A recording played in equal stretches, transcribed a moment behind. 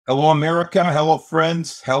Hello, America. Hello,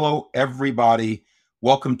 friends. Hello, everybody.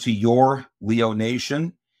 Welcome to your Leo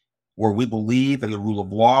Nation, where we believe in the rule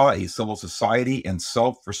of law, a civil society, and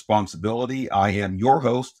self responsibility. I am your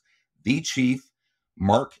host, the Chief,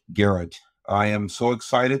 Mark Garrett. I am so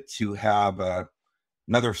excited to have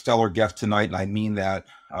another stellar guest tonight, and I mean that.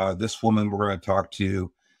 This woman we're going to talk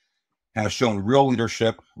to has shown real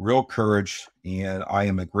leadership, real courage, and I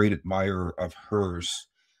am a great admirer of hers.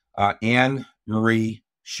 Anne Marie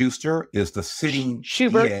Schuster is the sitting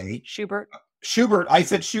Schubert. DA. Schubert. Schubert, I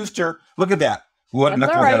said Schuster. Look at that. What a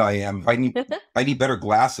That's all knucklehead right. I am. I need better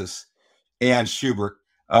glasses. And Schubert,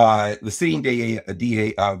 the sitting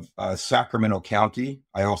DA of Sacramento County.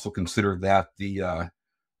 I also consider that the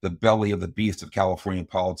belly of the beast of California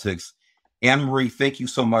politics. Anne Marie, thank you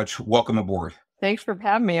so much. Welcome aboard. Thanks for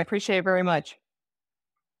having me. I appreciate it very much.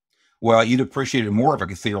 Well, you'd appreciate it more if I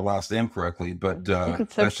could say your last name correctly, but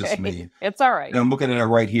It's that's just okay. me. It's all right. And I'm looking at it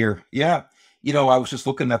right here. Yeah, I was just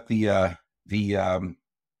looking at the the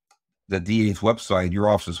DA's website, your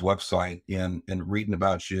office's website, and reading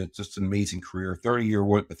about you. It's just an amazing career.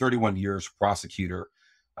 31 years prosecutor,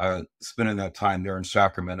 spending that time there in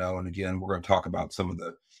Sacramento. And again, we're going to talk about some of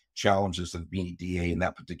the challenges of being a DA in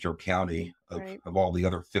that particular county Right. of all the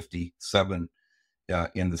other 57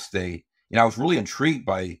 in the state. I was really intrigued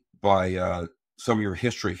by some of your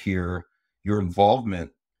history here, your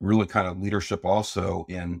involvement, really kind of leadership also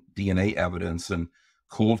in DNA evidence and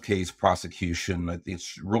cold case prosecution. I think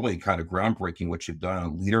it's really kind of groundbreaking what you've done,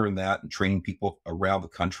 a leader in that and training people around the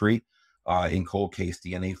country in cold case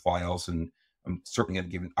DNA files. And I'm certainly going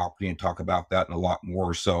to give you an opportunity to talk about that and a lot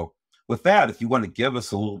more. So, with that, if you want to give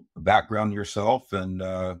us a little background on yourself and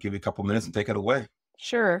give you a couple minutes and take it away.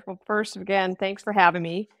 Sure. Well, first, again, thanks for having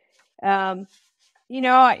me. Um,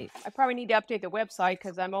 I probably need to update the website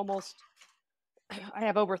because I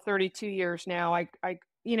have over 32 years now. I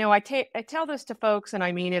tell this to folks and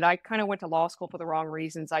I mean it. I kind of went to law school for the wrong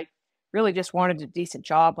reasons. I really just wanted a decent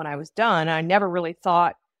job when I was done. I never really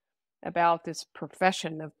thought about this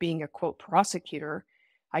profession of being a quote prosecutor.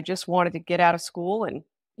 I just wanted to get out of school and,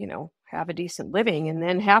 have a decent living. And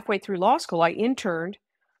then halfway through law school, I interned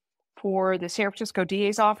for the San Francisco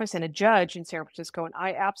DA's office and a judge in San Francisco. And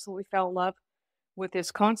I absolutely fell in love with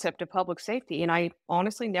this concept of public safety. And I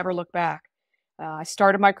honestly never looked back. I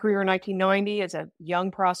started my career in 1990 as a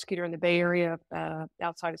young prosecutor in the Bay Area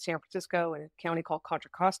outside of San Francisco in a county called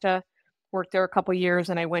Contra Costa. Worked there a couple of years,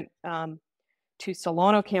 and I went to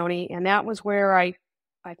Solano County, and that was where I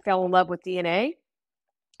fell in love with DNA.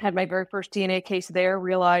 Had my very first DNA case there,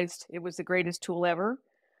 realized it was the greatest tool ever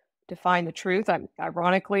to find the truth.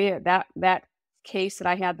 Ironically, that case that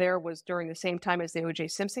I had there was during the same time as the O.J.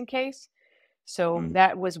 Simpson case. So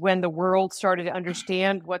that was when the world started to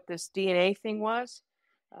understand what this DNA thing was.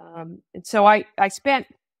 And so I spent,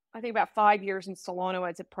 I think, about 5 years in Solano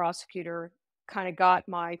as a prosecutor, kind of got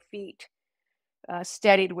my feet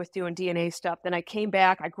steadied with doing DNA stuff. Then I came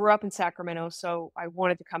back. I grew up in Sacramento, so I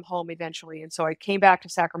wanted to come home eventually. And so I came back to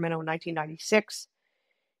Sacramento in 1996.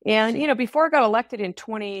 And, before I got elected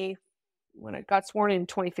when I got sworn in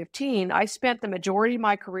 2015, I spent the majority of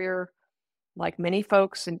my career, like many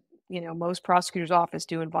folks in, most prosecutors' office,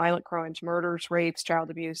 doing violent crimes, murders, rapes, child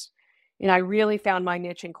abuse. And I really found my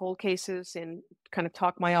niche in cold cases and kind of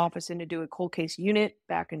talked my office into doing a cold case unit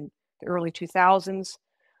back in the early 2000s.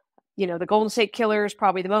 The Golden State Killer is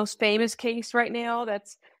probably the most famous case right now.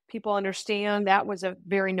 That's people understand that was a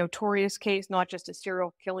very notorious case, not just a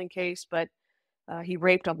serial killing case, but he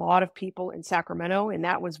raped a lot of people in Sacramento. And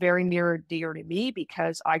that was very near and dear to me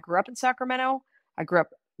because I grew up in Sacramento. I grew up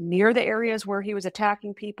near the areas where he was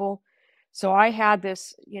attacking people. So I had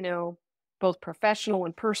this, both professional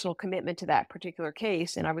and personal commitment to that particular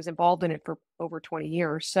case. And I was involved in it for over 20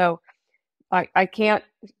 years. So I can't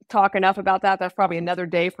talk enough about that. That's probably another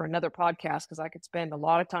day for another podcast because I could spend a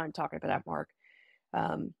lot of time talking about that, Mark.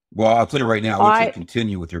 Well, I'll tell you right now, I wish you I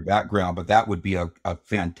continue with your background, but that would be a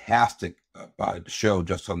fantastic show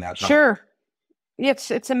just on that topic. Sure. It's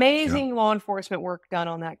Yeah. amazing law enforcement work done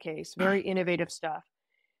on that case. Very innovative stuff.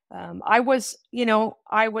 I was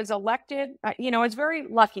elected. I was very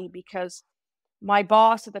lucky because my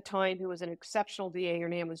boss at the time, who was an exceptional DA, her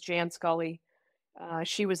name was Jan Scully.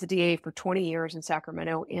 She was the DA for 20 years in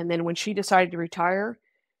Sacramento. And then when she decided to retire,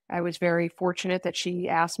 I was very fortunate that she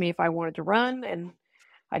asked me if I wanted to run. And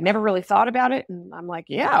I'd never really thought about it. And I'm like,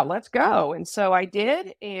 yeah, let's go. And so I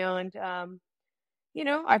did. And,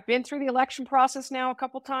 I've been through the election process now a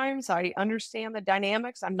couple times. I understand the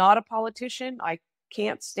dynamics. I'm not a politician. I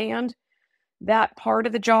can't stand that part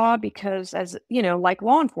of the job because, as like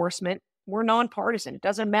law enforcement, we're nonpartisan. It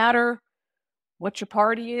doesn't matter what your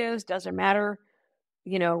party is, doesn't matter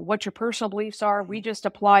what your personal beliefs are. We just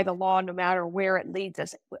apply the law no matter where it leads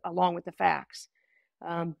us, along with the facts.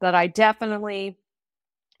 But I definitely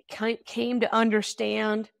came to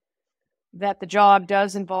understand that the job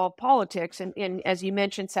does involve politics. And as you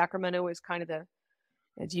mentioned, Sacramento is kind of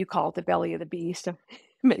as you call it, the belly of the beast.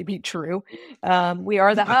 May be true. We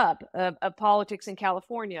are the hub of politics in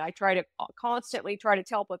California. I constantly try to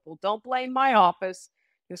tell people, don't blame my office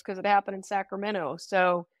just because it happened in Sacramento.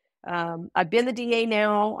 So I've been the DA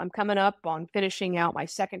now. I'm coming up on finishing out my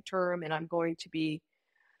second term, and I'm going to be,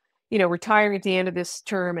 retiring at the end of this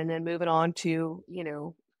term and then moving on to,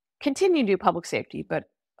 continue to do public safety, but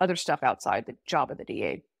other stuff outside the job of the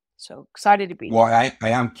DA. So excited to be Well, here. I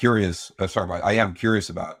am curious. I am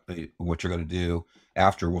curious about what you're going to do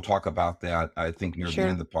after. We'll talk about that, I think, near the end Sure.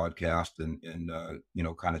 of the podcast, and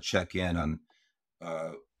kind of check in on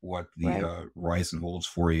what the Right. horizon holds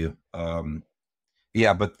for you.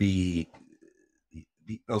 Yeah, but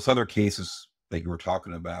those other cases that you were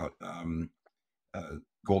talking about,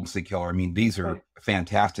 Golden State Killer. I mean, these are Right.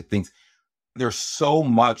 fantastic things. There's so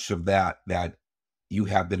much of that you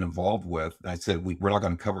have been involved with. And I said we're not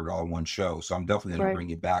going to cover it all in one show, so I'm definitely going to Right. bring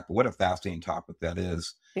you back. But what a fascinating topic that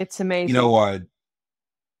is. It's You amazing. know,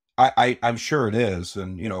 I'm sure it is.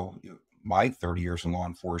 And my 30 years in law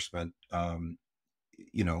enforcement,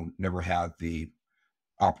 never had the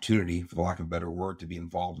opportunity, for the lack of a better word, to be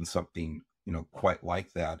involved in something quite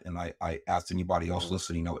like that. And I asked anybody else Yeah.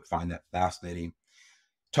 listening, I would find that fascinating.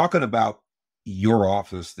 Talking about your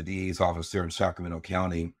office, the DA's office there in Sacramento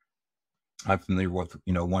County, I'm familiar with,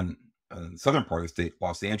 one southern part of the state,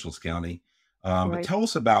 Los Angeles County. But Right. tell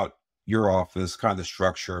us about your office, kind of the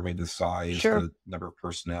structure, maybe the size, Sure. the number of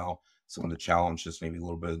personnel, some of the challenges, maybe a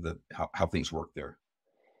little bit of how things work there.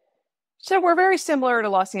 So we're very similar to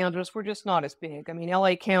Los Angeles. We're just not as big. I mean,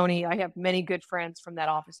 LA County, I have many good friends from that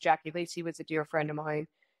office. Jackie Lacey was a dear friend of mine.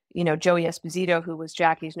 Joey Esposito, who was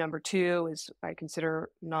Jackie's number two, is, I consider,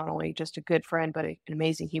 not only just a good friend, but an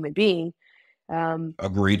amazing human being. Um,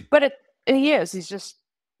 Agreed. but he is. He's just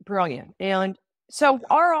brilliant. And so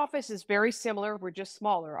our office is very similar. We're just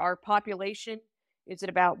smaller. Our population is at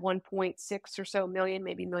about 1.6 or so million,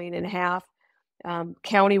 maybe 1.5 million,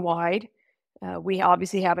 countywide. We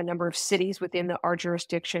obviously have a number of cities within our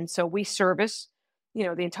jurisdiction, so we service,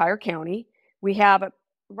 the entire county. We have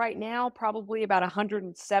right now probably about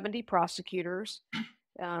 170 prosecutors.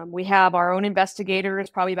 We have our own investigators,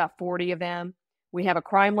 probably about 40 of them. We have a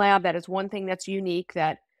crime lab. That is one thing that's unique,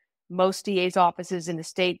 that most DA's offices in the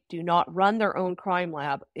state do not run their own crime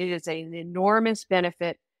lab. It is an enormous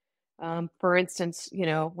benefit. For instance,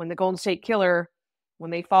 when the Golden State Killer,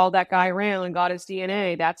 when they followed that guy around and got his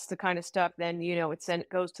DNA, that's the kind of stuff. Then it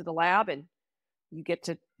goes to the lab, and you get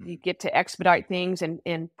to expedite things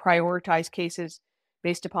and prioritize cases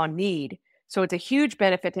based upon need. So it's a huge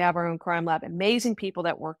benefit to have our own crime lab. Amazing people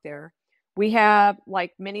that work there. We have,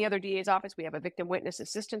 like many other DA's office, we have a victim witness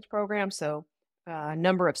assistance program. So a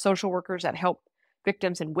number of social workers that help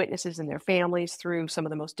victims and witnesses and their families through some of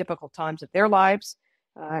the most difficult times of their lives,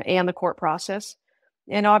 and the court process,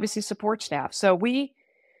 and obviously support staff. So we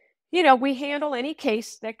handle any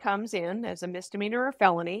case that comes in as a misdemeanor or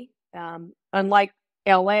felony. Unlike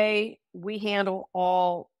LA, we handle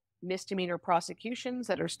all misdemeanor prosecutions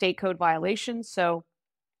that are state code violations. So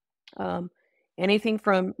anything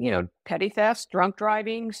from, petty thefts, drunk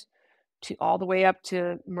drivings, to all the way up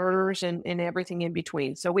to murders and everything in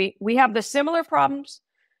between. So we have the similar problems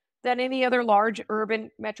that any other large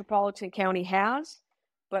urban metropolitan county has,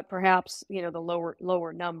 but perhaps, the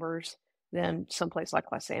lower numbers than someplace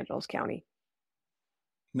like Los Angeles County.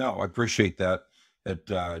 No, I appreciate that. It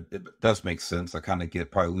does make sense. I kind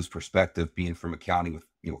of probably lose perspective being from a county with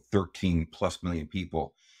 13 plus million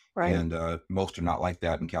people, Right. and most are not like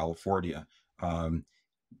that in California.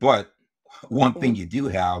 But one Yeah. thing you do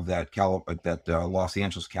have that Los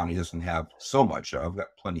Angeles County doesn't have so much of, I've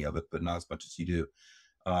got plenty of it, but not as much as you do,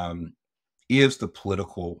 um, is the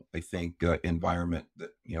political, I think, environment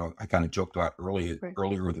that I kind of joked about Right.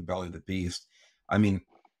 earlier with the belly of the beast. I mean,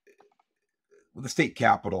 with the state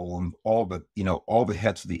capitol and all the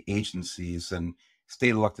heads of the agencies and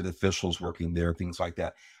state elected officials working there, things like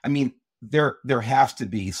that. I mean, there has to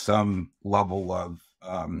be some level of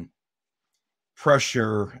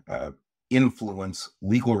pressure, influence,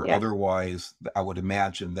 legal or Yeah. otherwise. I would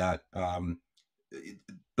imagine that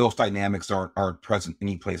those dynamics aren't present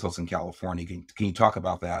anyplace else in California. Can you talk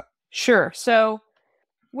about that? Sure. So,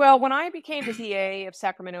 well, when I became the DA of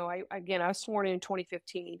Sacramento, I was sworn in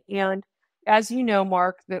 2015. And as you know,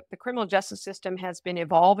 Mark, the criminal justice system has been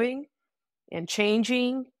evolving and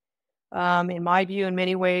changing, in my view, in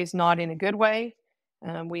many ways, not in a good way.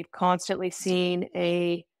 We've constantly seen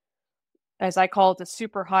as I call it, the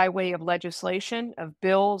super highway of legislation, of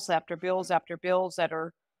bills after bills after bills that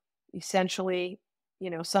are essentially,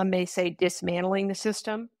 some may say dismantling the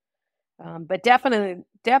system, but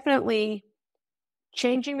definitely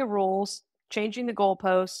changing the rules, changing the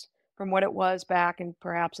goalposts from what it was back in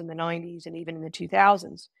perhaps in the 90s and even in the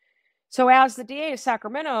 2000s. So as the DA of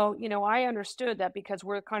Sacramento, I understood that because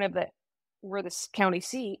we're the county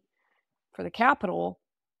seat for the capital,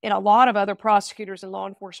 and a lot of other prosecutors and law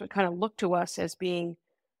enforcement kind of look to us as being,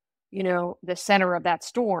 the center of that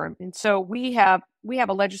storm. And so we have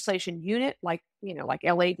a legislation unit like, like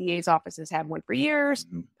LADA's office has had one for years,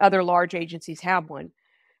 other large agencies have one.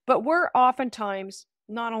 But we're oftentimes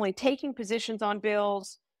not only taking positions on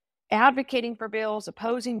bills, advocating for bills,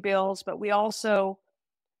 opposing bills, but we also,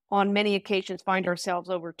 on many occasions, find ourselves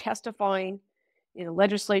over testifying in the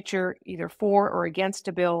legislature, either for or against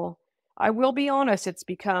a bill. I will be honest, it's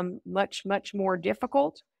become much, much more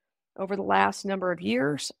difficult over the last number of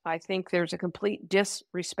years. I think there's a complete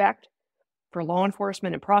disrespect for law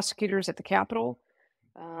enforcement and prosecutors at the Capitol.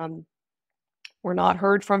 We're not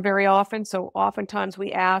heard from very often, so oftentimes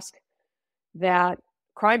we ask that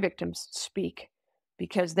crime victims speak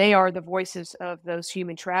because they are the voices of those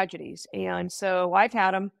human tragedies. And so I've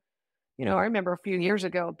had them, I remember a few years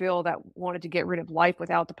ago, a bill that wanted to get rid of life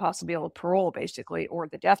without the possibility of parole, basically, or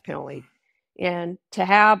the death penalty. And to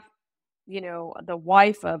have, the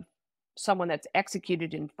wife of someone that's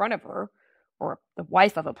executed in front of her, or the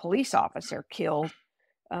wife of a police officer killed,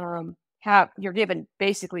 you're given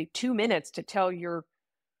basically 2 minutes to tell your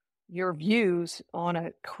views on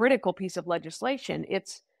a critical piece of legislation.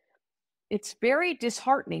 It's very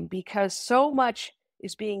disheartening because so much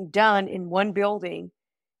is being done in one building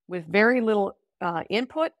with very little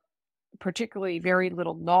input, particularly very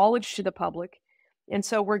little knowledge to the public. And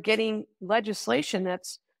so we're getting legislation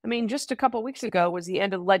just a couple of weeks ago was the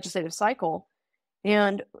end of the legislative cycle.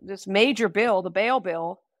 And this major bill, the bail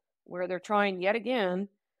bill, where they're trying yet again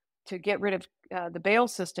to get rid of the bail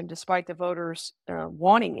system despite the voters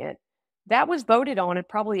wanting it, that was voted on at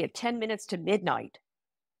probably at 10 minutes to midnight.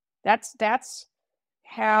 That's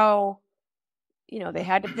how, they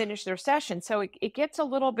had to finish their session. So it gets a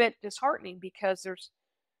little bit disheartening because there's,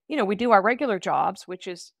 we do our regular jobs, which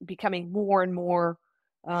is becoming more and more,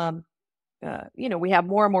 we have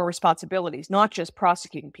more and more responsibilities, not just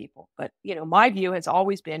prosecuting people. But, my view has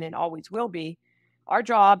always been and always will be, our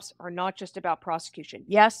jobs are not just about prosecution.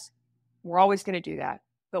 Yes, we're always going to do that.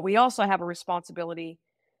 But we also have a responsibility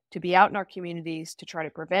to be out in our communities, to try to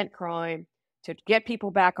prevent crime, to get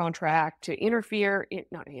people back on track, to intervene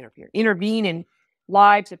in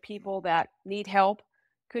lives of people that need help.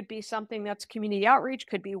 Could be something that's community outreach,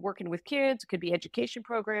 could be working with kids, could be education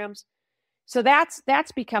programs. So that's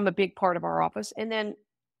become a big part of our office. And then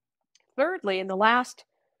thirdly, in the last,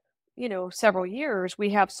 several years, we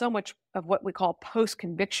have so much of what we call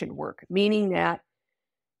post-conviction work, meaning that,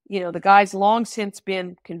 the guy's long since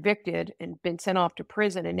been convicted and been sent off to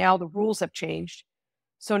prison, and now the rules have changed.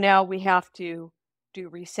 So now we have to do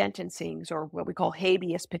resentencings or what we call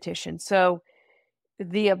habeas petitions. So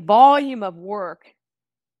the volume of work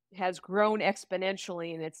has grown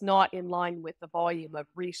exponentially, and it's not in line with the volume of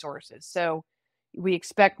resources. So we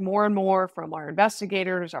expect more and more from our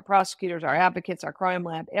investigators, our prosecutors, our advocates, our crime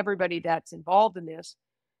lab, everybody that's involved in this,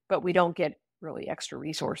 but we don't get really extra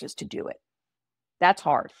resources to do it. That's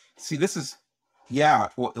hard. See, this is,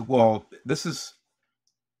 this is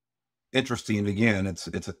interesting. And again, it's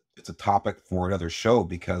a topic for another show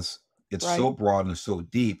because it's Right. so broad and so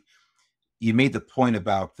deep. You made the point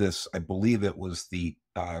about this. I believe it was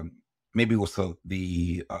maybe it was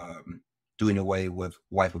the doing away with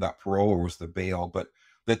life without parole, or was the bail, but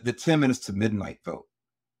the 10 minutes to midnight vote.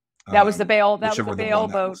 That was the bail. That was whichever the the bail one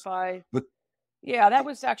that vote was. by. But Yeah, that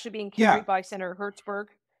was actually being yeah, carried by Senator Hertzberg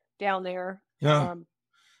down there, yeah.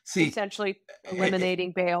 See, essentially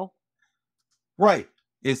eliminating bail. right,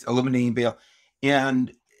 it's eliminating bail,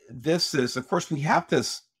 and this is, of course, we have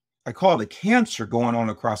this. I call it a cancer going on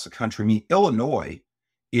across the country. I mean, Illinois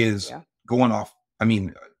is Yeah. going off. I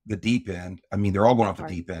mean, the deep end. I mean, they're all going off the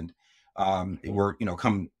Right. deep end. We're,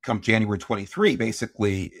 come January 23,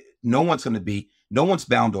 basically, no one's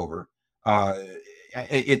bound over.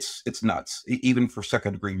 It's nuts, even for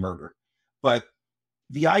second degree murder. But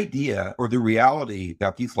the idea or the reality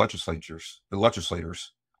that the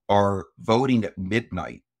legislators are voting at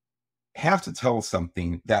midnight, have to tell us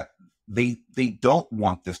something that they don't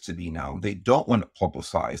want this to be known. They don't want it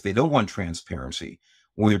publicized. They don't want transparency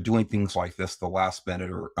when they're doing things like this the last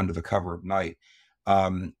minute or under the cover of night.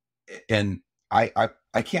 And I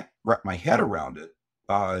can't wrap my head around it.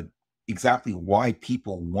 exactly why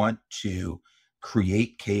people want to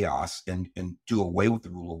create chaos and do away with the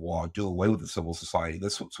rule of law, do away with the civil society.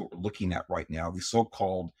 That's what we're looking at right now. These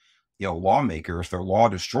so-called, lawmakers, they're law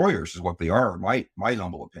destroyers, is what they are, in my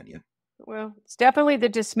humble opinion. Well, it's definitely the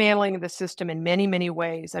dismantling of the system in many, many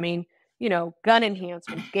ways. I mean, gun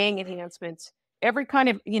enhancements, gang enhancements, every kind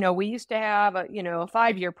of, we used to have a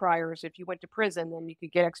 5-year priors. If you went to prison, then you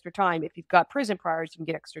could get extra time. If you've got prison priors, you can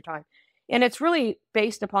get extra time. And it's really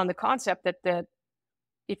based upon the concept that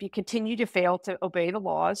if you continue to fail to obey the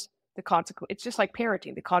laws, the consequence, it's just like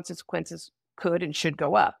parenting, the consequences could and should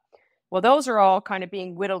go up. Well, those are all kind of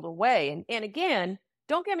being whittled away. And again,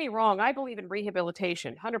 don't get me wrong, I believe in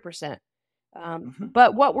rehabilitation, 100%.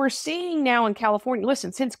 But what we're seeing now in California,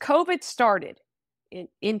 listen, since COVID started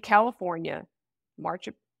in California, March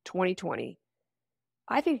of 2020,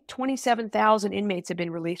 I think 27,000 inmates have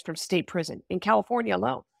been released from state prison in California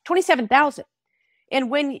alone. 27,000. And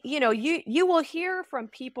when, you will hear from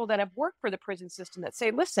people that have worked for the prison system that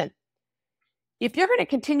say, listen, if you're going to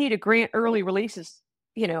continue to grant early releases,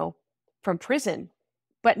 from prison,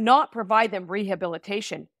 but not provide them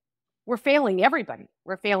rehabilitation, we're failing everybody.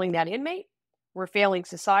 We're failing that inmate. We're failing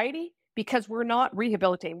society because we're not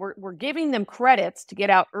rehabilitating. We're giving them credits to get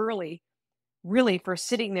out early, really, for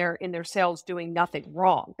sitting there in their cells doing nothing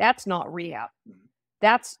wrong. That's not rehab.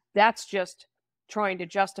 That's just trying to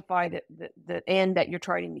justify the end that you're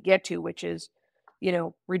trying to get to, which is,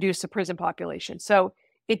 reduce the prison population. So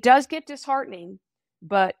it does get disheartening,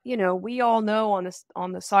 but we all know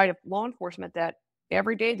on the side of law enforcement that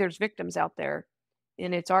every day there's victims out there,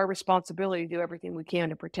 and it's our responsibility to do everything we can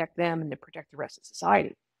to protect them and to protect the rest of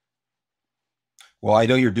society. Well, I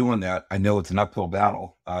know you're doing that. I know it's an uphill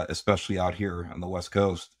battle, especially out here on the West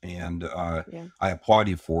Coast, and Yeah. I applaud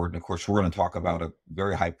you for it. And of course, we're going to talk about a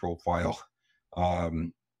very high-profile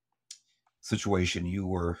um, situation you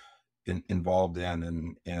were involved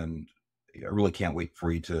in, and I really can't wait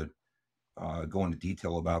for you to go into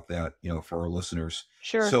detail about that, for our listeners.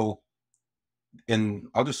 Sure. So, and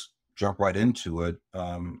I'll just jump right into it.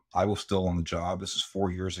 I was still on the job. This is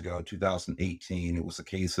 4 years ago, 2018. It was a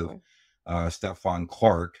case of Stephon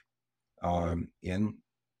Clark in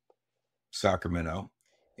Sacramento.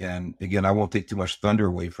 And again, I won't take too much thunder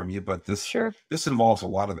away from you, but Sure. this involves a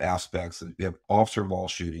lot of aspects. We have officer-involved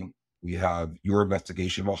shooting. We have your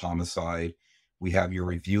investigation of a homicide. We have your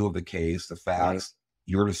review of the case, the facts,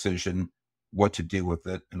 your decision, what to do with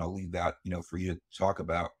it, and I'll leave that, for you to talk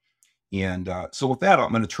about. And so with that, I'm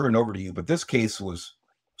going to turn it over to you. But this case was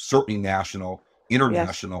certainly national,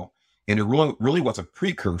 international, and it really was a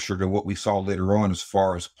precursor to what we saw later on as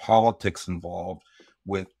far as politics involved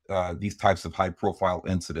with these types of high-profile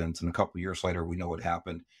incidents. And a couple of years later, we know what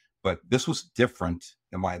happened. But this was different,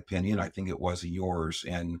 in my opinion. I think it was in yours.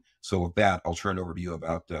 And so with that, I'll turn it over to you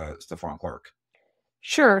about Stephon Clark.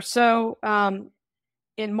 Sure. So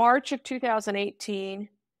in March of 2018,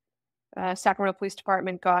 Sacramento Police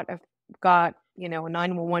Department got a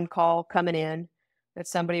 911 call coming in that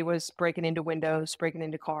somebody was breaking into windows, breaking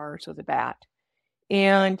into cars with a bat.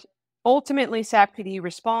 And ultimately, Sac PD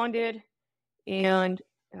responded and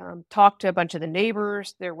talked to a bunch of the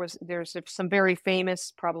neighbors. There's some very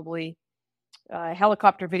famous, probably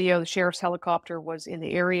helicopter video. The sheriff's helicopter was in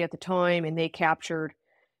the area at the time, and they captured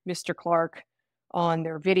Mr. Clark on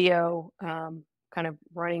their video, kind of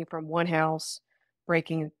running from one house,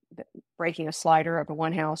 breaking a slider of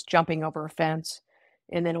one house, jumping over a fence.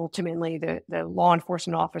 And then ultimately the law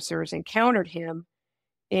enforcement officers encountered him.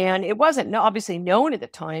 And it wasn't obviously known at the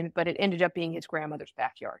time, but it ended up being his grandmother's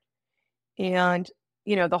backyard. And,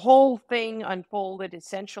 the whole thing unfolded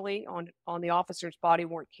essentially on the officer's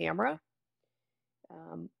body-worn camera.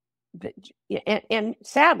 And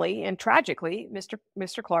sadly and tragically,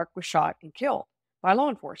 Mr. Clark was shot and killed by law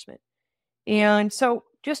enforcement. And so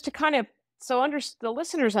just to kind of, the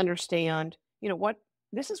listeners understand,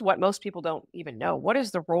 this is what most people don't even know. What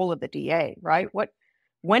is the role of the DA, right?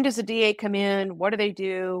 When does the DA come in? What do they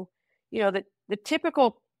do? The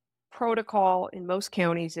typical protocol in most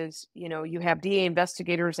counties is, you have DA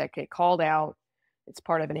investigators that get called out. It's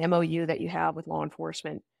part of an MOU that you have with law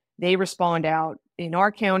enforcement. They respond out. In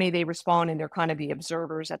our county, they respond and they're kind of the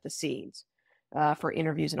observers at the scenes for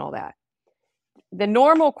interviews and all that. The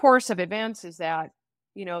normal course of events is that,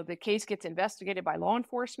 the case gets investigated by law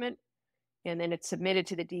enforcement, and then it's submitted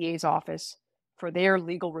to the DA's office for their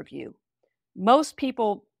legal review. Most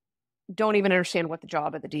people don't even understand what the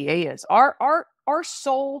job of the DA is. Our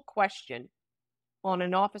sole question on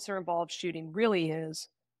an officer-involved shooting really is,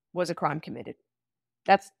 was a crime committed?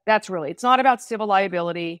 That's really, it's not about civil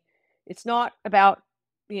liability. It's not about,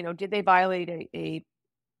 did they violate a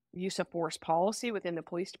use of force policy within the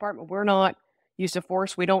police department. We're not use of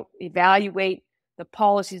force. We don't evaluate the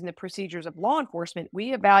policies and the procedures of law enforcement.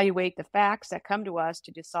 We evaluate the facts that come to us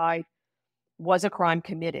to decide, was a crime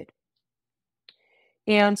committed?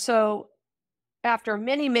 And so after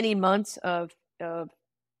many, many months of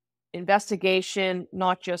investigation,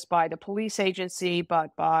 not just by the police agency,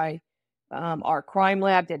 but by our crime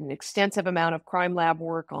lab, did an extensive amount of crime lab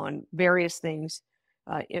work on various things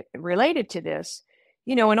related to this.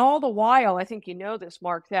 And all the while, I think you know this,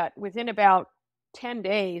 Mark, that within about 10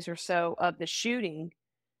 days or so of the shooting,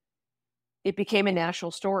 it became a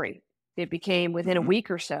national story. It became within a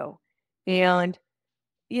week or so. And,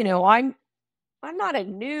 I'm not a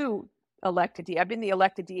new elected DA. I've been the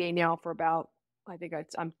elected DA now for about, I think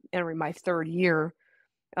I'm entering my third year.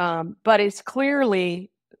 But it's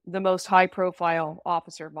clearly the most high-profile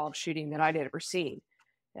officer-involved shooting that I'd ever seen.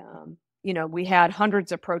 We had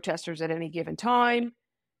hundreds of protesters at any given time.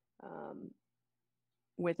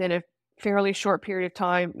 Within a fairly short period of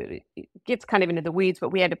time, it gets kind of into the weeds, but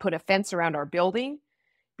we had to put a fence around our building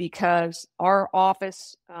because our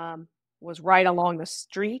office was right along the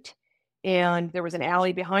street, and there was an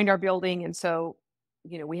alley behind our building. And so,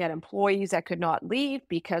 we had employees that could not leave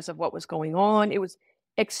because of what was going on. It was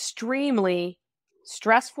extremely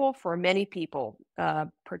stressful for many people,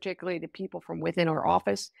 particularly the people from within our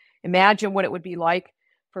office. Imagine what it would be like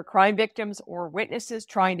for crime victims or witnesses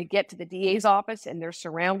trying to get to the DA's office, and they're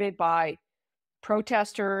surrounded by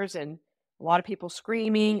protesters and a lot of people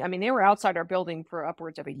screaming. I mean, they were outside our building for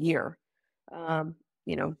upwards of a year,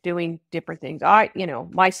 doing different things.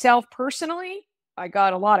 Myself personally, I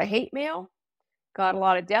got a lot of hate mail, got a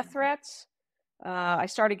lot of death threats. I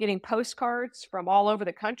started getting postcards from all over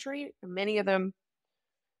the country. Many of them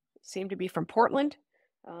seemed to be from Portland,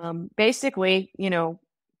 basically,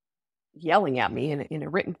 yelling at me in a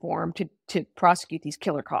written form to prosecute these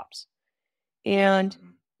killer cops. And,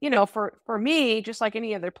 for me, just like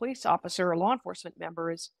any other police officer or law enforcement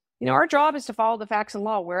member, is, our job is to follow the facts and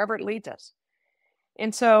law wherever it leads us.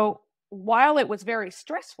 And so while it was very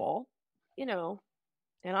stressful,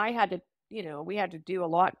 and I had to, we had to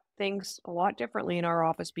do things a lot differently in our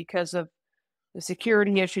office because of the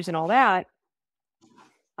security issues and all that,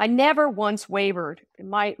 I never once wavered.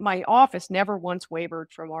 My office never once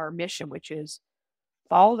wavered from our mission, which is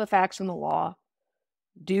follow the facts and the law,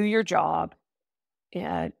 do your job,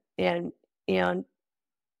 and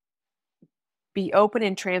be open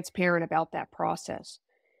and transparent about that process.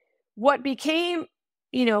 What became,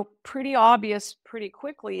 pretty obvious pretty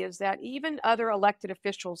quickly is that even other elected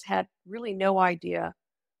officials had really no idea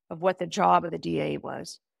of what the job of the DA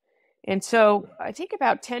was. And so I think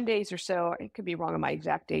about 10 days or so, I could be wrong on my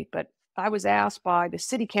exact date, but I was asked by the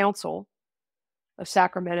city council of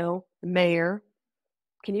Sacramento, the mayor,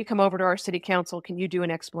 can you come over to our city council? Can you do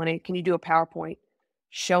an explanation? Can you do a PowerPoint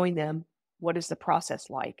showing them what is the process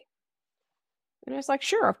like? And I was like,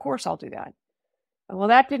 sure, of course I'll do that. Well,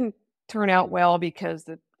 that didn't turn out well because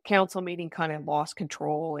the council meeting kind of lost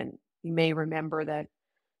control. And you may remember that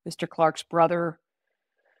Mr. Clark's brother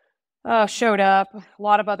showed up. A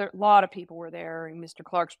lot of people were there, and Mr.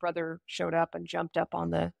 Clark's brother showed up and jumped up on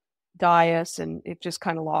the dais, and it just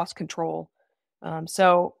kind of lost control.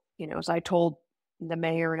 So, as I told the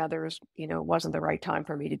mayor and others, it wasn't the right time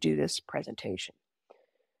for me to do this presentation.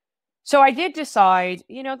 So I did decide,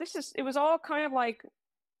 it was all kind of like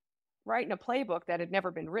writing a playbook that had never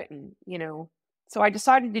been written, So I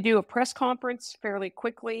decided to do a press conference fairly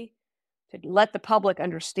quickly to let the public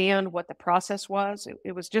understand what the process was.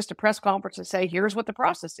 It was just a press conference to say, here's what the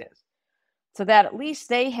process is, so that at least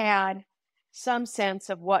they had some sense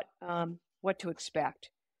of what to expect.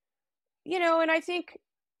 And I think,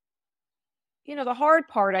 the hard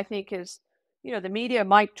part, I think, is, the media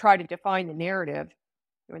might try to define the narrative,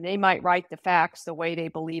 or they might write the facts the way they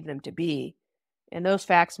believe them to be, and those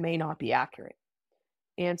facts may not be accurate.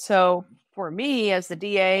 And so for me as the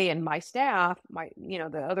DA and my staff,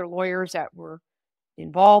 the other lawyers that were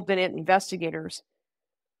involved in it, investigators,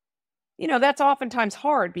 that's oftentimes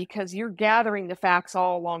hard because you're gathering the facts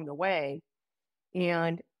all along the way,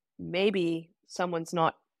 and maybe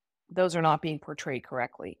those are not being portrayed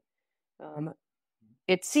correctly.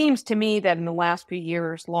 It seems to me that in the last few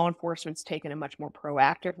years, law enforcement's taken a much more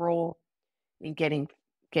proactive role in getting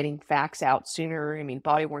facts out sooner. I mean,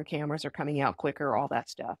 body-worn cameras are coming out quicker, all that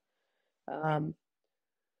stuff.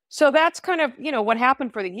 So that's kind of, what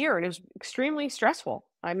happened for the year. And it was extremely stressful.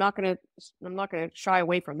 I'm not going to shy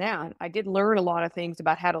away from that. I did learn a lot of things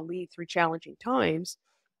about how to lead through challenging times.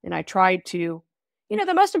 And I tried to,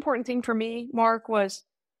 the most important thing for me, Mark, was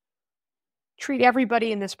treat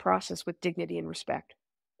everybody in this process with dignity and respect.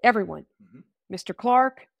 Everyone. Mm-hmm. Mr.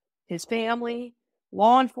 Clark, his family,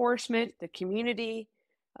 law enforcement, the community,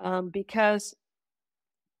 because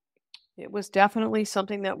it was definitely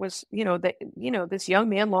something that was, this young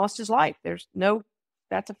man lost his life.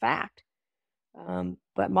 That's a fact.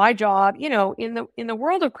 But my job, in the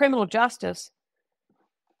world of criminal justice,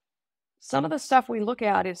 some of the stuff we look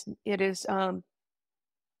at it's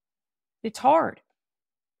hard.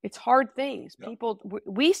 It's hard things. Yep.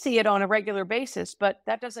 We see it on a regular basis, but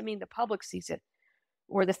that doesn't mean the public sees it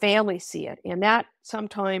or the family see it. And that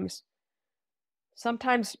sometimes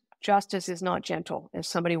justice is not gentle, as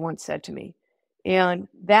somebody once said to me. And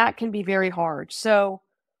that can be very hard. So,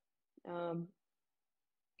 a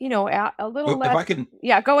little less. If I can,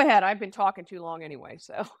 yeah, go ahead. I've been talking too long anyway.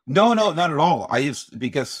 So no, not at all.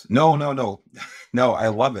 No, I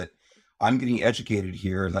love it. I'm getting educated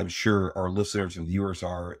here, as I'm sure our listeners and viewers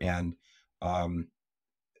are. And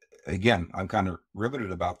again, I'm kind of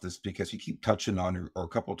riveted about this because you keep touching on, or a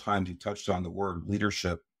couple of times you touched on the word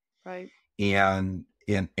leadership, right? And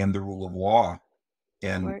the rule of law,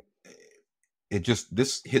 and right.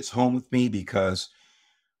 This hits home with me because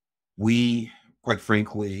we, quite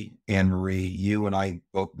frankly, Anne Marie, you and I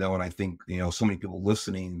both know, and I think, so many people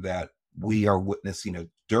listening, that we are witnessing a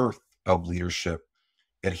dearth of leadership,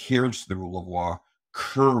 adherence to the rule of law,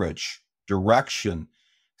 courage, direction,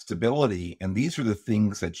 stability. And these are the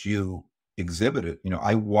things that you exhibited.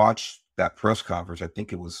 I watched that press conference. I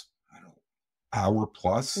think it was, hour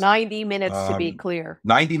plus. 90 minutes to be clear.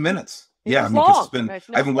 90 minutes. Yeah, it's been, I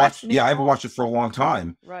haven't watched it for a long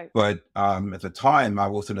time. Right. But at the time I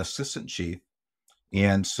was an assistant chief.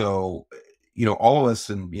 And so, all of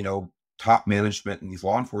us and, top management and these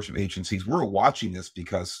law enforcement agencies, we're watching this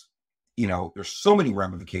because, there's so many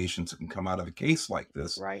ramifications that can come out of a case like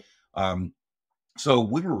this. Right. So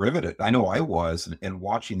we were riveted. I know I was, and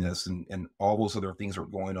watching this and all those other things that were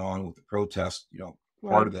going on with the protest,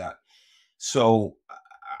 part of that. So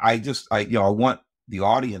I want the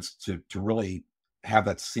audience to really have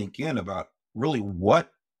that sink in about really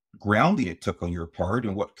what grounding it took on your part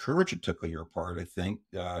and what courage it took on your part, I think,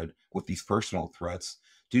 with these personal threats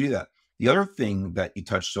to do that. The other thing that you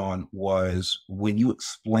touched on was when you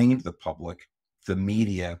explained to the public, the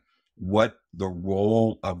media, what the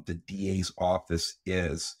role of the DA's office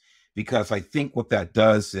is, because I think what that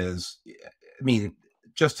does is,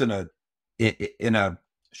 just in a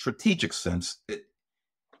strategic sense,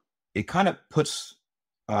 it kind of puts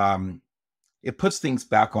things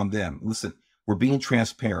back on them. Listen, we're being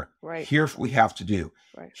transparent. Right. Here's what we have to do.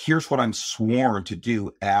 Right. Here's what I'm sworn to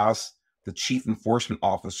do as the chief enforcement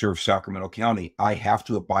officer of Sacramento County. I have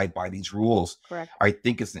to abide by these rules. Correct. I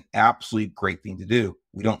think it's an absolutely great thing to do.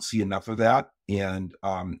 We don't see enough of that. And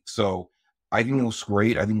so I think it was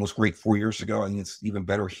great. I think it was great 4 years ago. I think it's even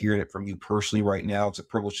better hearing it from you personally right now. It's a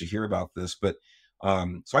privilege to hear about this. But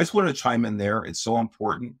so I just wanted to chime in there. It's so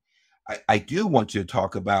important. I do want you to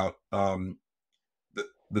talk about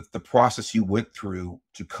the process you went through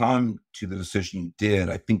to come to the decision you did.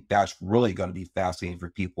 I think that's really going to be fascinating for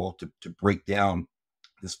people to break down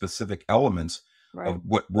the specific elements of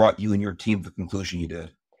what brought you and your team to the conclusion you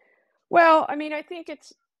did. Well, I think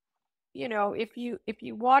it's, if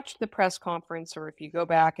you watch the press conference, or if you go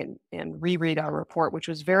back and reread our report, which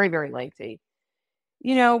was very, very lengthy,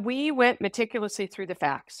 we went meticulously through the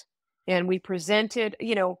facts, and we presented,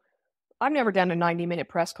 I've never done a 90-minute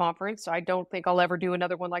press conference. I don't think I'll ever do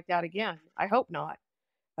another one like that again. I hope not.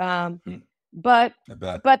 But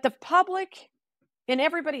the public and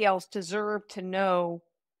everybody else deserve to know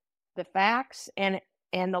the facts and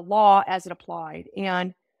the law as it applied.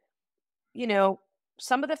 And,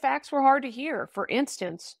 some of the facts were hard to hear. For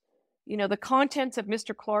instance, the contents of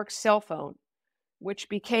Mr. Clark's cell phone, which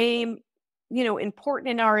became, important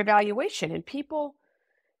in our evaluation. And people,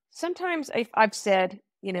 sometimes I've said,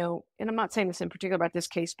 and I'm not saying this in particular about this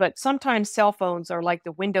case, but sometimes cell phones are like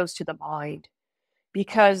the windows to the mind,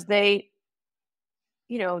 because they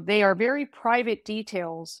are very private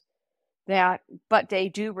details but they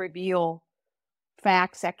do reveal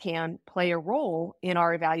facts that can play a role in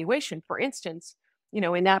our evaluation. For instance,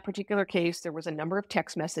 in that particular case, there was a number of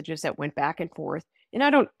text messages that went back and forth, and I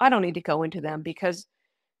don't need to go into them because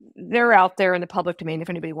they're out there in the public domain if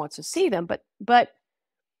anybody wants to see them. But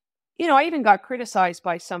I even got criticized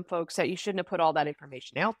by some folks that you shouldn't have put all that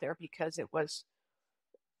information out there because it was,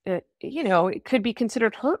 it could be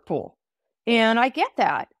considered hurtful. And I get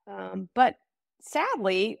that. But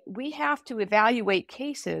sadly, we have to evaluate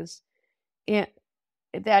cases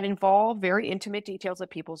that involve very intimate details of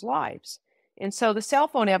people's lives. And so the cell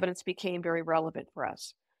phone evidence became very relevant for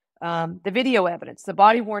us. The video evidence, the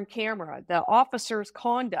body-worn camera, the officer's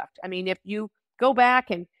conduct. If you go back,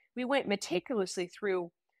 and we went meticulously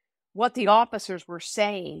through what the officers were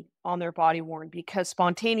saying on their body worn, because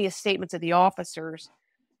spontaneous statements of the officers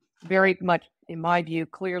very much, in my view,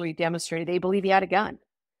 clearly demonstrated they believe he had a gun.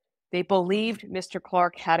 They believed Mr.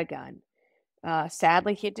 Clark had a gun.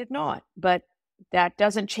 Sadly, he did not, but that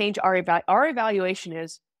doesn't change our evaluation.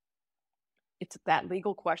 It's that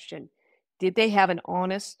legal question. Did they have an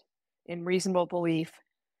honest and reasonable belief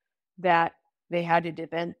that they had to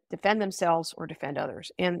defend themselves or defend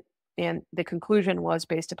others? And the conclusion was,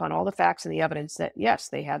 based upon all the facts and the evidence, that yes,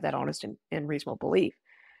 they had that honest and reasonable belief.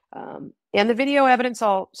 And the video evidence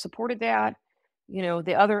all supported that.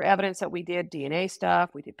 The other evidence that we did, DNA stuff,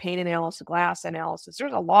 we did paint analysis, glass analysis.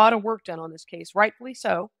 There's a lot of work done on this case, rightfully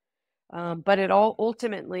so. But it all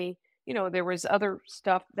ultimately, there was other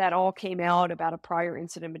stuff that all came out about a prior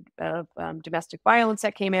incident of domestic violence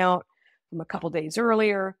that came out from a couple days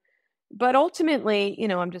earlier. But ultimately,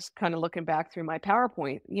 I'm just kind of looking back through my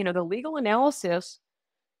PowerPoint, the legal analysis,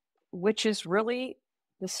 which is really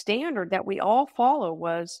the standard that we all follow,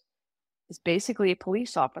 is basically a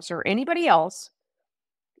police officer or anybody else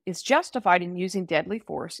is justified in using deadly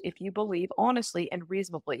force if you believe honestly and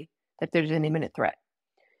reasonably that there's an imminent threat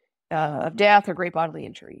of death or great bodily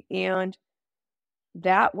injury. And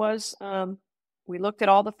that was, we looked at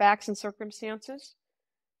all the facts and circumstances,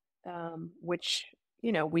 which,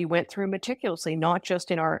 we went through meticulously, not just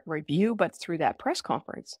in our review, but through that press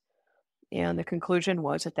conference. And the conclusion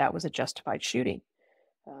was that that was a justified shooting.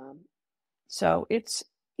 So it's,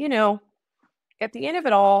 at the end of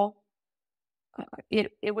it all,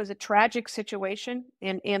 it was a tragic situation.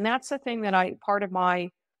 And that's the thing that part of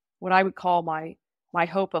what I would call my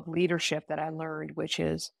hope of leadership that I learned, which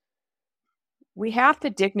is we have to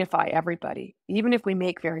dignify everybody, even if we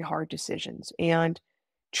make very hard decisions, and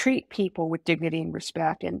treat people with dignity and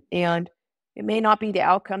respect. And it may not be the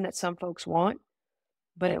outcome that some folks want,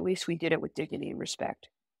 but at least we did it with dignity and respect.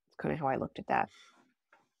 That's kind of how I looked at that.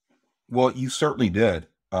 Well, you certainly did.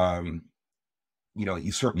 You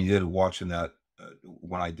certainly did watching that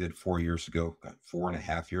when I did 4 years ago,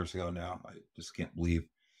 4.5 years ago now. I just can't believe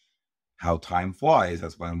how time flies.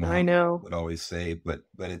 That's what my mom would always say. But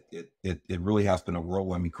it really has been a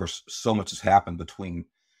whirlwind. Of course, so much has happened between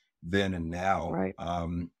then and now. Right.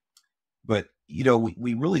 But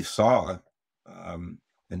we really saw, and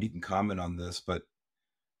you can comment on this, but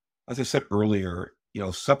as I said earlier,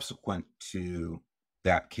 subsequent to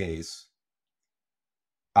that case,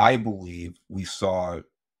 I believe we saw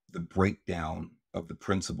the breakdown of the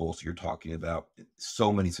principles you're talking about in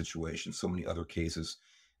so many situations, so many other cases,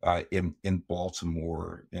 in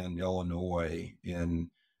Baltimore, in Illinois,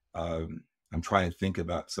 I'm trying to think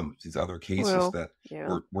about some of these other cases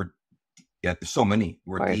were so many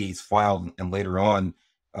where DAs filed, and later on,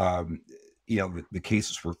 the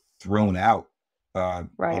cases were thrown out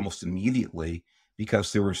almost immediately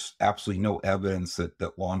because there was absolutely no evidence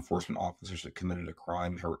that law enforcement officers had committed a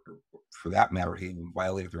crime, or for that matter, had even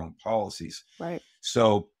violated their own policies. Right.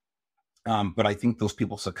 So, but I think those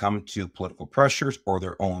people succumb to political pressures or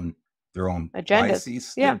their own agendas.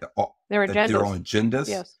 biases, their agendas. Their own agendas.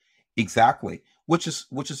 Yes. Exactly. Which is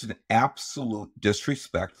an absolute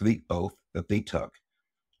disrespect for the oath that they took.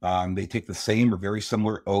 They take the same or very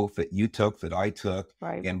similar oath that you took, that I took.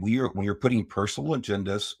 Right. And when you're putting personal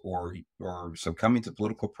agendas or succumbing to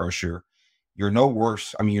political pressure, you're no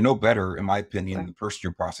worse. I mean, you're no better, in my opinion, than the person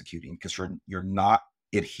you're prosecuting, because you're not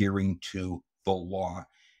adhering to the law. It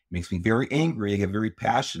makes me very angry. I get very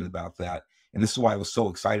passionate about that. And this is why I was so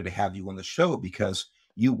excited to have you on the show, because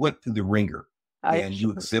you went through the ringer and you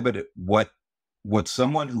exhibited what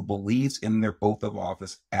someone who believes in their oath of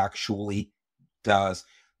office actually does.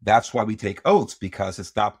 That's why we take oaths, because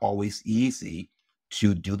it's not always easy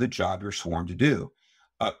to do the job you're sworn to do.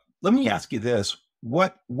 Let me ask you this.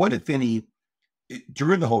 What if any,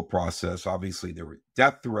 during the whole process, obviously there were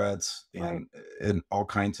death threats and all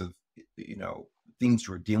kinds of, things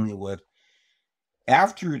you were dealing with.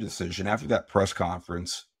 After your decision, after that press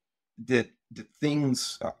conference, did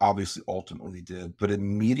things, obviously ultimately did, but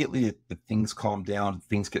immediately did things calm down? Did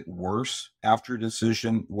things get worse after a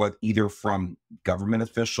decision, what either from government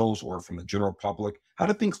officials or from the general public? How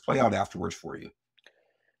did things play out afterwards for you?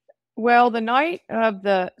 Well, the night of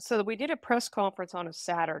so we did a press conference on a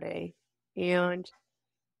Saturday, and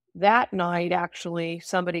that night, actually,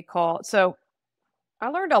 somebody called. So I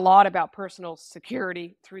learned a lot about personal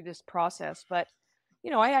security through this process, but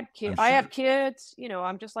I had kids. Sure. I have kids.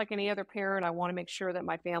 I'm just like any other parent. I want to make sure that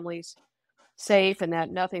my family's safe and that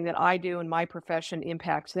nothing that I do in my profession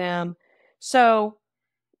impacts them. So,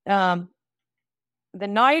 the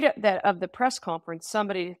night of the press conference,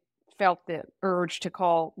 somebody felt the urge to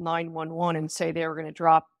call 911 and say they were going to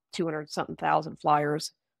drop 200-something thousand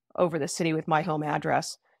flyers over the city with my home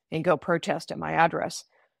address and go protest at my address.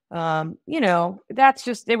 That's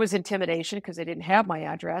just, it was intimidation because they didn't have my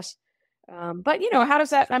address. But how does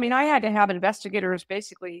that, I mean, I had to have investigators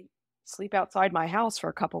basically sleep outside my house for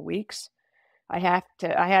a couple weeks. I had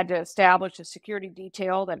to establish a security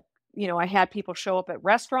detail that, I had people show up at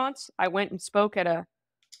restaurants. I went and spoke I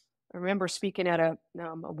remember speaking at a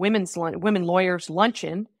women lawyers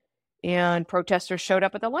luncheon, and protesters showed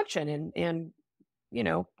up at the luncheon, and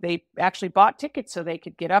they actually bought tickets so they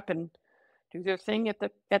could get up and do their thing at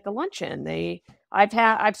the luncheon.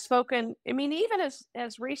 I've spoken, I mean, even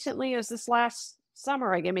as recently as this last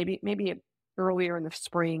summer, I guess maybe earlier in the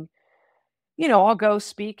spring, I'll go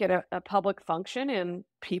speak at a public function and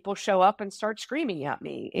people show up and start screaming at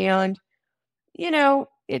me. And,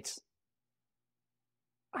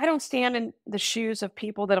 I don't stand in the shoes of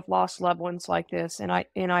people that have lost loved ones like this. And I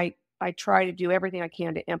try to do everything I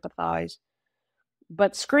can to empathize,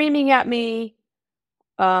 but screaming at me,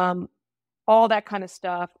 all that kind of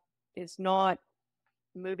stuff is not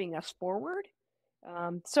moving us forward.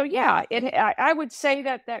 So yeah, I would say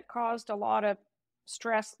that caused a lot of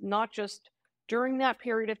stress, not just during that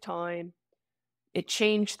period of time. It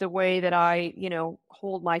changed the way that I,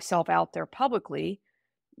 hold myself out there publicly,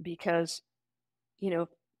 because,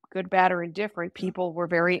 good, bad, or indifferent, people were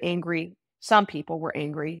very angry. Some people were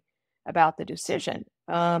angry about the decision.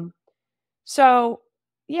 So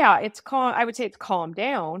yeah, I would say it's calmed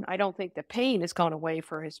down. I don't think the pain has gone away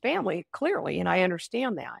for his family, clearly, and I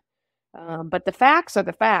understand that. But the facts are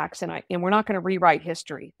the facts, and we're not going to rewrite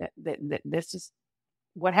history. That this is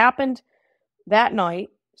what happened that night.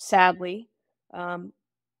 Sadly,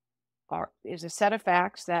 is a set of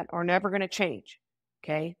facts that are never going to change.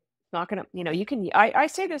 Okay, it's not going to. You can. I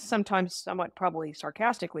say this sometimes, somewhat probably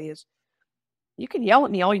sarcastically, is you can yell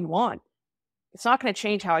at me all you want. It's not going to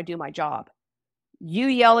change how I do my job.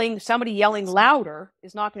 Somebody yelling louder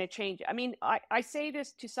is not going to change. I mean, I say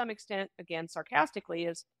this to some extent, again, sarcastically,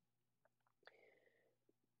 is,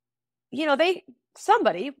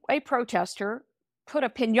 a protester put a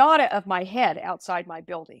piñata of my head outside my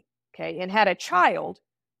building, okay, and had a child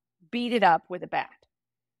beat it up with a bat.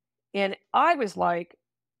 And I was like,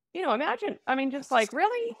 imagine, I mean, just like,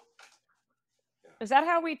 really? Is that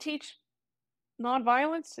how we teach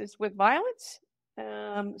nonviolence, is with violence?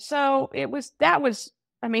 So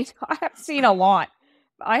I mean, I have seen a lot.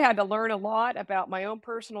 I had to learn a lot about my own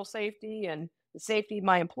personal safety and the safety of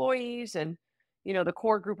my employees and, the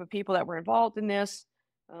core group of people that were involved in this,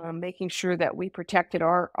 making sure that we protected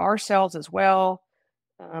ourselves as well.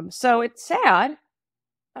 So it's sad.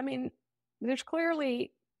 I mean, there's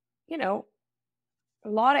clearly, a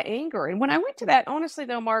lot of anger. And when I went to that, honestly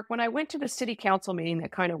though, Mark, when I went to the city council meeting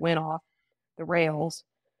that kind of went off the rails,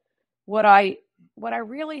 what I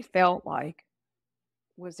really felt like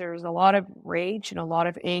was there's a lot of rage and a lot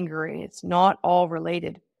of anger, and it's not all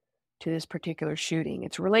related to this particular shooting.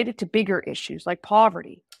 It's related to bigger issues like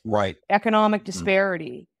poverty, right, economic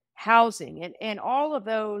disparity, housing, and all of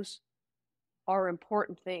those are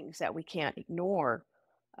important things that we can't ignore.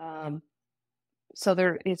 So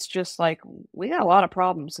it's just like, we got a lot of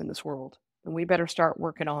problems in this world, and we better start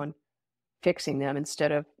working on fixing them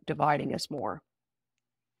instead of dividing us more.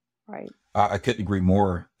 Right. I couldn't agree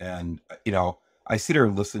more. And, I sit here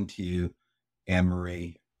and listen to you, Anne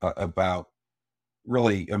Marie, about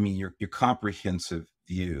really, I mean, your comprehensive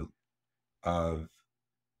view of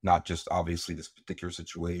not just obviously this particular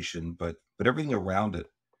situation, but everything around it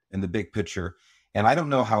and the big picture. And I don't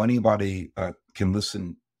know how anybody can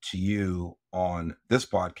listen to you on this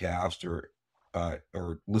podcast or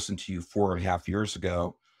listen to you 4.5 years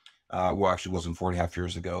ago. Well, actually, it wasn't 4.5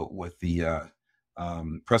 years ago with the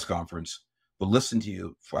press conference, but listen to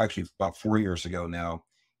you for actually about 4 years ago now,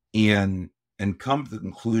 and come to the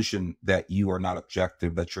conclusion that you are not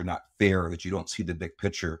objective, that you're not fair, that you don't see the big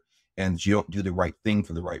picture, and you don't do the right thing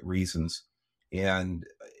for the right reasons. And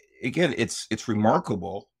again, it's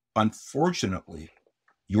remarkable. Unfortunately,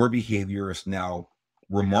 your behavior is now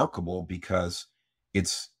remarkable because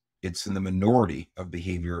it's in the minority of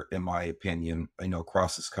behavior, in my opinion,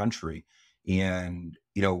 across this country. And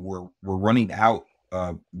we're running out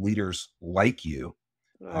of leaders like you.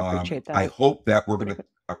 I appreciate that. I hope we're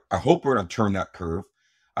gonna turn that curve.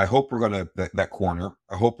 I hope we're gonna that corner.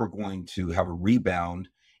 I hope we're going to have a rebound,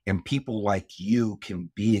 and people like you can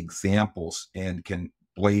be examples and can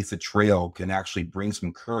blaze a trail, can actually bring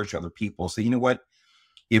some courage to other people. So, you know what?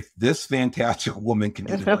 If this fantastic woman can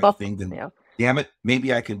do the right thing, then Yeah. damn it,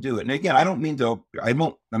 maybe I can do it. And again,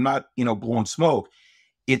 I'm not, blowing smoke.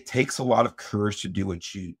 It takes a lot of courage to do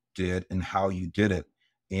what you did and how you did it.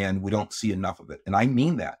 and we don't see enough of it. And I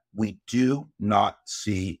mean that. We do not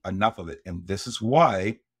see enough of it. And this is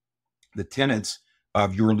why the tenets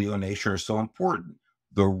of your Leo nation are so important.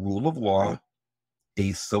 The rule of law, Right.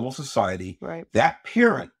 a civil society, Right. that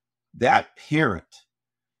parent, that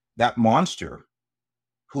monster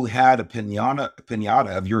who had a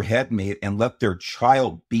pinata of your head made and let their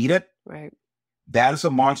child beat it, Right. that is a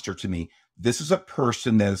monster to me. This is a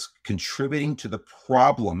person that is contributing to the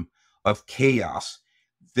problem of chaos.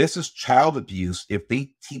 This is child abuse if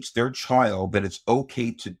they teach their child that it's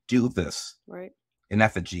okay to do this Right. in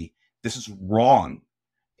effigy. This is wrong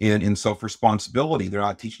in self-responsibility. They're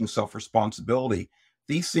not teaching self-responsibility.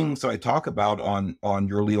 These things that I talk about on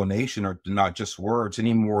your Leo Nation are not just words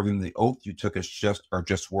any more than the oath you took are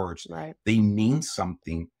just words. Right. They mean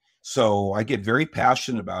something. So I get very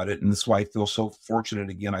passionate about it. And this is why I feel so fortunate.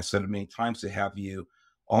 Again, I said it many times to have you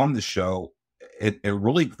on the show. It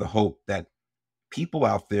really the hope that people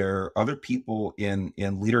out there, other people in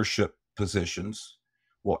leadership positions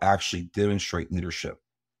will actually demonstrate leadership,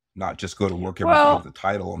 not just go to work every day with a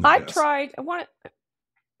title on the desk. I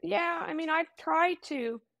tried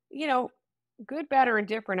to, good, better, and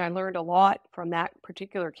different. I learned a lot from that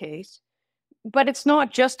particular case, but it's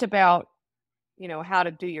not just about, how to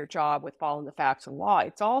do your job with following the facts and law.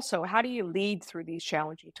 It's also, how do you lead through these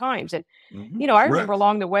challenging times? And, I remember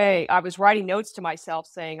along the way, I was writing notes to myself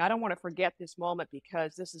saying, I don't want to forget this moment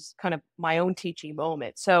because this is kind of my own teaching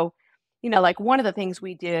moment. So, like one of the things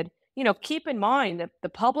we did, keep in mind that the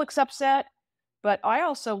public's upset, but I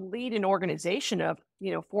also lead an organization of,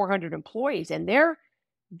 400 employees, and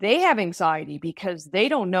they have anxiety because they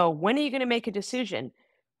don't know, when are you going to make a decision?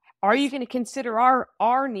 Are you going to consider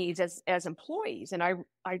our needs as employees? And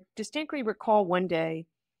I distinctly recall one day,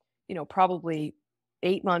 probably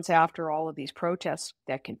 8 months after all of these protests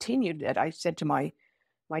that continued, that I said to my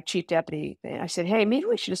chief deputy, I said, hey, maybe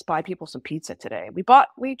we should just buy people some pizza today.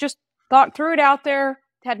 We just threw it out there,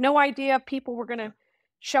 had no idea people were going to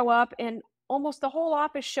show up, and almost the whole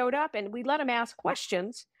office showed up, and we let them ask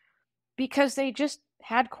questions because they just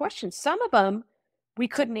had questions. Some of them we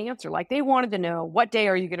couldn't answer. Like, they wanted to know, what day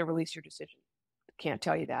are you going to release your decision? Can't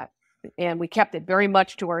tell you that. And we kept it very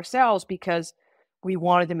much to ourselves because we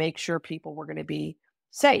wanted to make sure people were going to be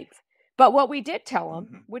safe. But what we did tell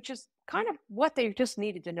them, which is kind of what they just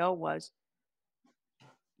needed to know, was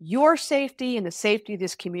your safety and the safety of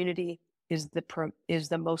this community is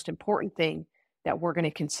the most important thing that we're going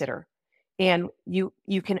to consider. And you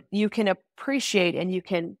can appreciate and you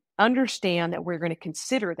can understand that we're going to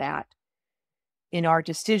consider that in our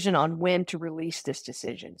decision on when to release this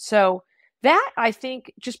decision. So that, I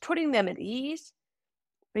think, just putting them at ease,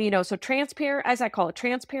 so transparent, as I call it,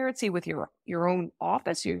 transparency with your own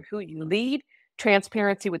office, who you lead,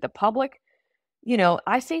 transparency with the public.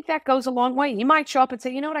 I think that goes a long way. You might show up and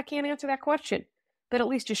say, I can't answer that question, but at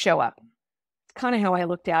least just show up. It's kind of how I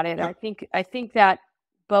looked at it. Yep. I think that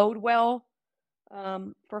bode well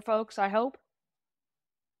for folks, I hope.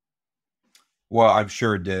 Well, I'm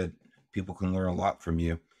sure it did. People can learn a lot from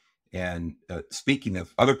you. And speaking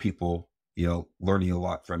of other people, learning a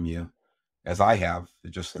lot from you, as I have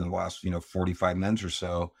just in the last, 45 minutes or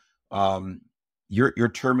so, your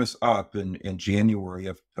term is up in January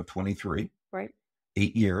of 23. Right.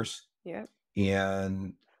 8 years. Yeah.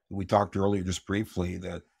 And we talked earlier just briefly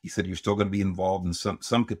that you said you're still going to be involved in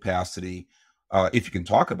some capacity. If you can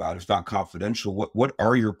talk about it, it's not confidential. What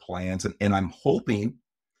are your plans? And I'm hoping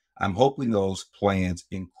those plans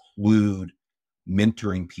include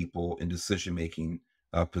mentoring people in decision-making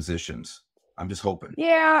positions. I'm just hoping.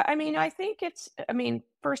 Yeah. I think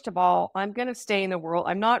first of all, I'm going to stay in the world.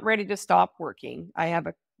 I'm not ready to stop working. I have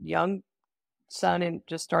a young son and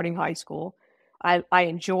just starting high school. I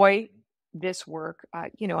enjoy this work.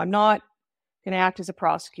 I'm not going to act as a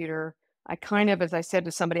prosecutor. I kind of, as I said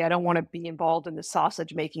to somebody, I don't want to be involved in the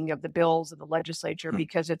sausage making of the bills of the legislature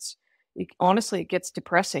because honestly, it gets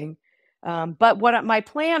depressing. But what my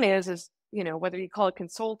plan is, whether you call it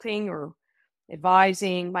consulting or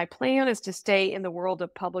advising, my plan is to stay in the world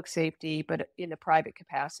of public safety, but in the private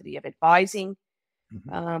capacity of advising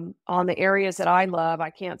on the areas that I love.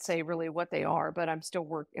 I can't say really what they are, but I'm still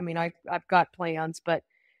working. I've got plans, but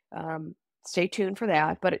stay tuned for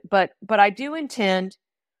that. But I do intend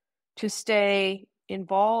to stay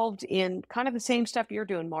involved in kind of the same stuff you're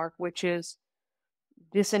doing, Mark, which is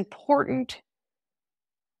this important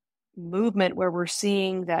movement where we're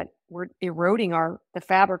seeing that we're eroding the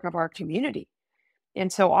fabric of our community.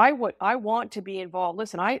 And so I want to be involved.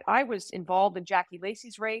 Listen, I was involved in Jackie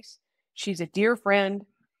Lacey's race. She's a dear friend.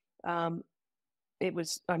 I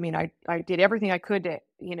did everything I could to,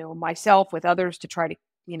 myself with others to try to,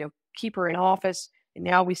 keep her in office. And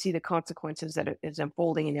now we see the consequences that it is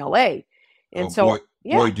unfolding in LA. And Oh so,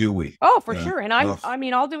 boy, do we. oh, for Yeah. sure. And Ugh. I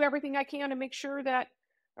mean, I'll do everything I can to make sure that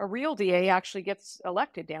a real DA actually gets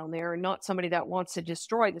elected down there and not somebody that wants to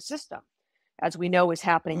destroy the system, as we know is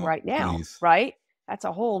happening Oh, right now, please. right? That's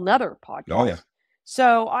a whole nother podcast. Oh, yeah.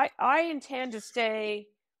 So I intend to stay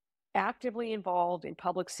actively involved in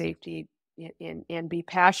public safety and be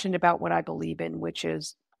passionate about what I believe in, which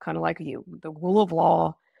is kind of like you, the rule of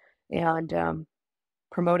law and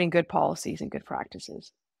promoting good policies and good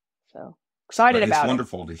practices. So excited about it. It's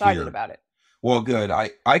wonderful to Excited hear. about it. Well, good.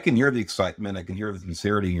 I can hear the excitement. I can hear the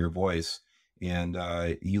sincerity in your voice. And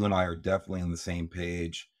you and I are definitely on the same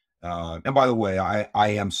page. And by the way, I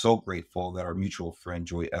am so grateful that our mutual friend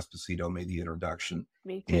Joy Esposito made the introduction.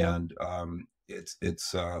 Me too. And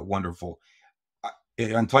it's wonderful.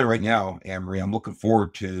 I'm telling you right now, Anne-Marie, I'm looking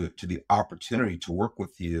forward to the opportunity to work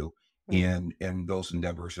with you in those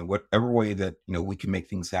endeavors, and whatever way that we can make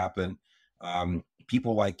things happen.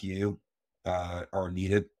 People like you are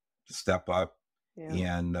needed to step up,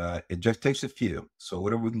 and it just takes a few. So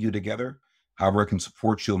whatever we can do together, however I can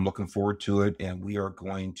support you, I'm looking forward to it. And we are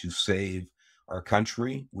going to save our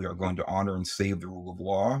country. We are going to honor and save the rule of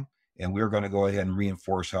law, and we are going to go ahead and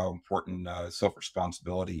reinforce how important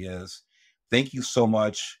self-responsibility is. Thank you so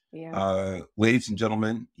much. Ladies and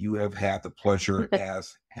gentlemen, you have had the pleasure,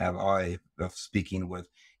 as have I, of speaking with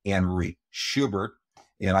Anne-Marie Schubert.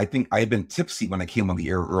 And I think I had been tipsy when I came on the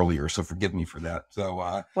air earlier, so forgive me for that. So,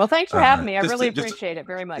 well, thanks for having me. I really appreciate it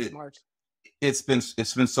very much, Mark. It's been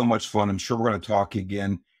so much fun. I'm sure we're going to talk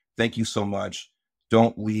again. Thank you so much.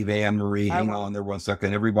 Don't leave, Anne-Marie. Hang on there 1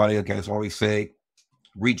 second. Everybody, like I always say,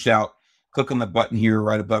 reach out. Click on the button here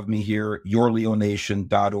right above me here,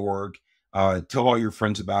 yourleonation.org. Tell all your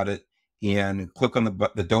friends about it, and click on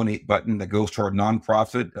the donate button that goes to our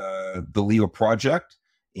nonprofit, the Leo Project.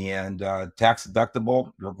 And tax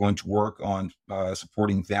deductible. We're going to work on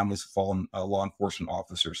supporting families of fallen law enforcement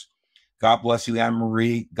officers. God bless you,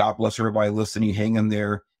 Anne-Marie. God bless everybody listening. Hang in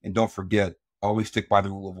there. And don't forget, always stick by the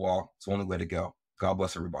rule of law. It's the only way to go. God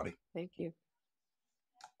bless everybody. Thank you.